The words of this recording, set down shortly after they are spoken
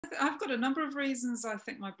I've got a number of reasons I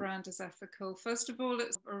think my brand is ethical. First of all,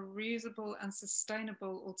 it's a reusable and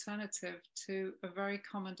sustainable alternative to a very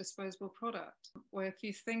common disposable product. Where if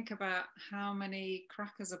you think about how many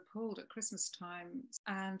crackers are pulled at Christmas time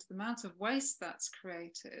and the amount of waste that's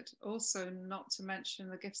created, also not to mention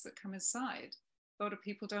the gifts that come inside. A lot of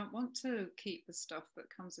people don't want to keep the stuff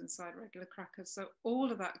that comes inside regular crackers. So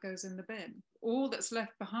all of that goes in the bin. All that's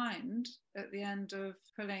left behind at the end of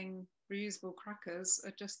pulling reusable crackers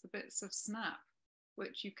are just the bits of snap,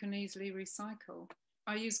 which you can easily recycle.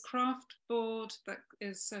 I use craft board that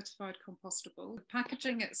is certified compostable. The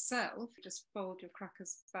packaging itself, you just fold your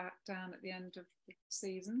crackers back down at the end of the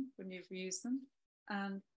season when you've used them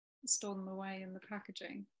and store them away in the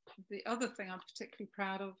packaging. The other thing I'm particularly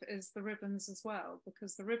proud of is the ribbons as well,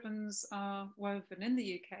 because the ribbons are woven in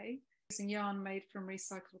the UK using yarn made from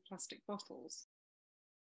recycled plastic bottles.